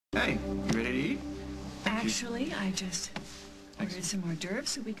Hey, you ready to eat? Actually, I just ordered some hors d'oeuvres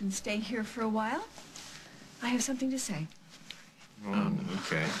so we can stay here for a while. I have something to say. Oh,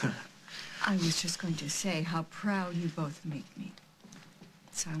 okay. I was just going to say how proud you both make me.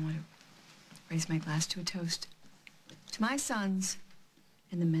 So I want to raise my glass to a toast to my sons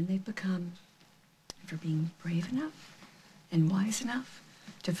and the men they've become, and for being brave enough and wise enough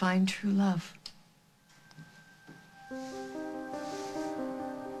to find true love.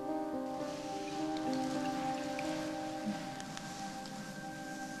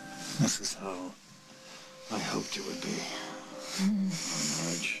 This is how I hoped it would be.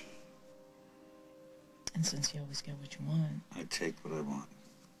 Marge. And since you always get what you want... I take what I want.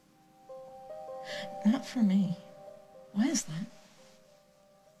 Not for me. Why is that?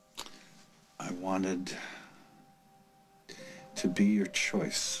 I wanted to be your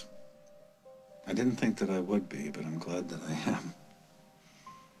choice. I didn't think that I would be, but I'm glad that I am.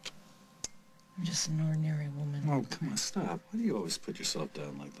 I'm just an ordinary woman. Oh, come on, stop. Why do you always put yourself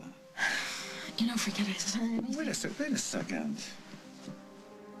down like that? You know, forget I said anything. Wait a second.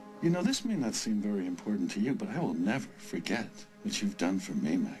 You know, this may not seem very important to you, but I will never forget what you've done for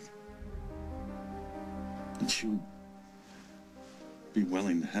me, Meg. That you'd be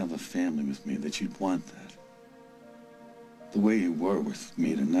willing to have a family with me, that you'd want that. The way you were with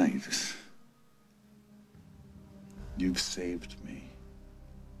me tonight is... You've saved me.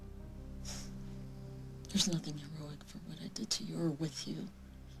 There's nothing heroic for what I did to you or with you.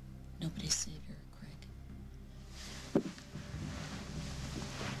 Nobody's savior, Craig.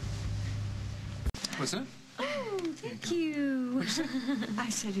 What's that? Oh, thank you. I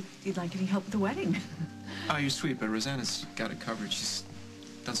said if you'd like any help with the wedding. Oh, you're sweet, but Rosanna's got it covered. She's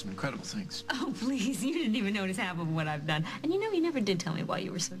done some incredible things. Oh, please, you didn't even notice half of what I've done. And you know, you never did tell me why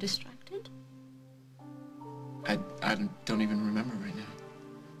you were so distracted. I don't even remember right now.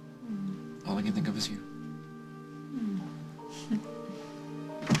 All I can think of is you.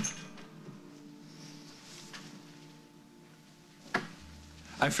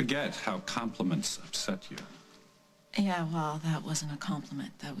 I forget how compliments upset you. Yeah, well, that wasn't a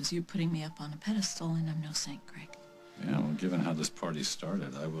compliment. That was you putting me up on a pedestal, and I'm no saint, Craig. Yeah, well, given how this party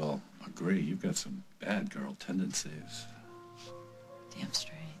started, I will agree. You've got some bad girl tendencies. Damn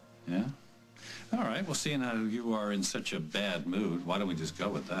straight. Yeah? All right, well, seeing how you are in such a bad mood, why don't we just go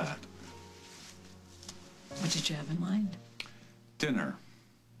with that? What did you have in mind? Dinner.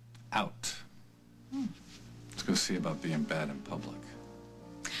 Out. Let's go see about being bad in public.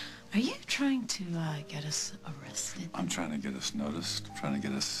 Are you trying to get us arrested? I'm trying to get us noticed. I'm trying to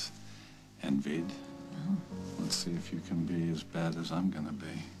get us envied. Oh. Let's see if you can be as bad as I'm gonna be.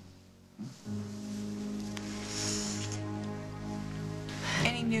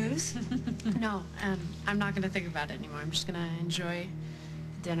 Any news? No, I'm not going to think about it anymore. I'm just going to enjoy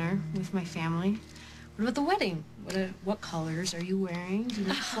dinner with my family. What about the wedding? What colors are you wearing? Do you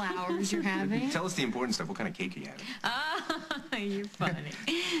know what flowers you're having? Tell us the important stuff. What kind of cake are you having? Ah, you're funny.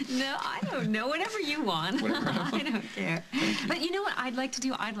 No, I don't know. Whatever you want. Whatever I want. I don't care. But you know what I'd like to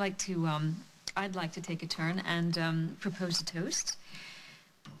do? I'd like to take a turn and propose a toast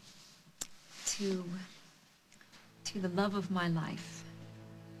to the love of my life,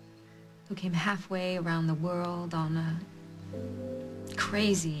 who came halfway around the world on a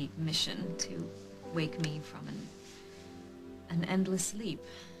crazy mission to wake me from an endless sleep.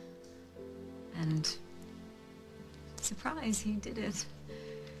 And surprise, he did it.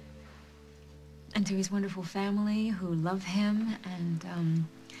 And to his wonderful family who love him and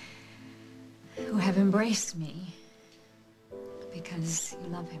who have embraced me because you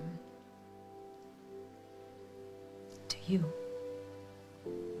love him. To you.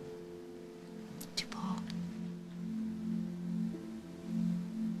 To Paul.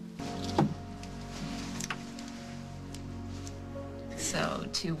 So,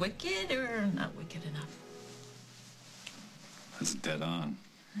 too wicked or not wicked enough? That's dead on.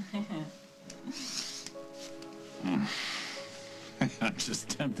 I'm just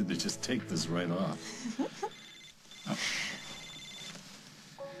tempted to just take this right off. Oh.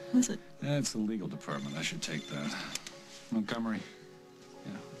 What's it? It's the legal department. I should take that. Montgomery.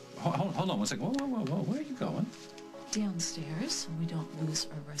 Yeah. Hold on one second. Whoa. Where are you going? Downstairs, so we don't lose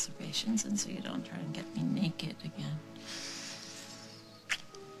our reservations, and so you don't try and get me naked again.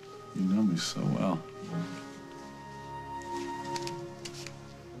 You know me so well.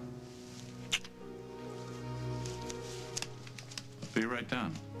 Be right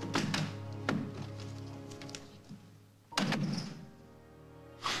down.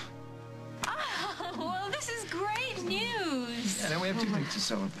 Oh, well, this is great news. Yeah, now we have 2 things to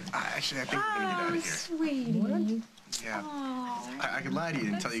celebrate. Actually, I think we're going to get out of here. Sweetie. Yeah. Oh. I could lie to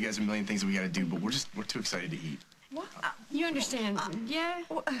you and tell you guys a million things that we gotta do, but we're too excited to eat. What? You understand, yeah?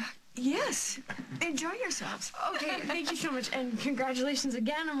 Yes. Enjoy yourselves. Okay, thank you so much, and congratulations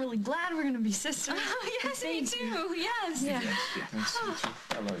again. I'm really glad we're gonna be sisters. Oh, yes, me too. Yes. Yeah. Thanks.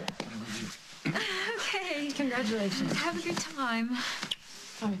 I love you. Okay. Congratulations. Have a good time.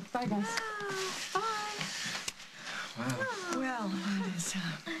 All right, bye, guys. Bye. Wow. Well,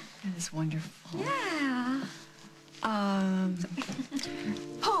 that is wonderful. Yeah.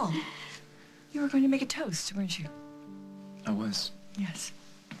 Paul, you were going to make a toast, weren't you? I was. Yes.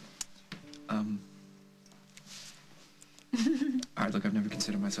 All right, look, I've never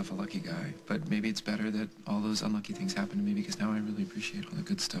considered myself a lucky guy, but maybe it's better that all those unlucky things happened to me because now I really appreciate all the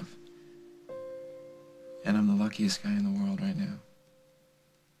good stuff. And I'm the luckiest guy in the world right now.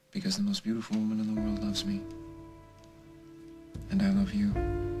 Because the most beautiful woman in the world loves me. And I love you.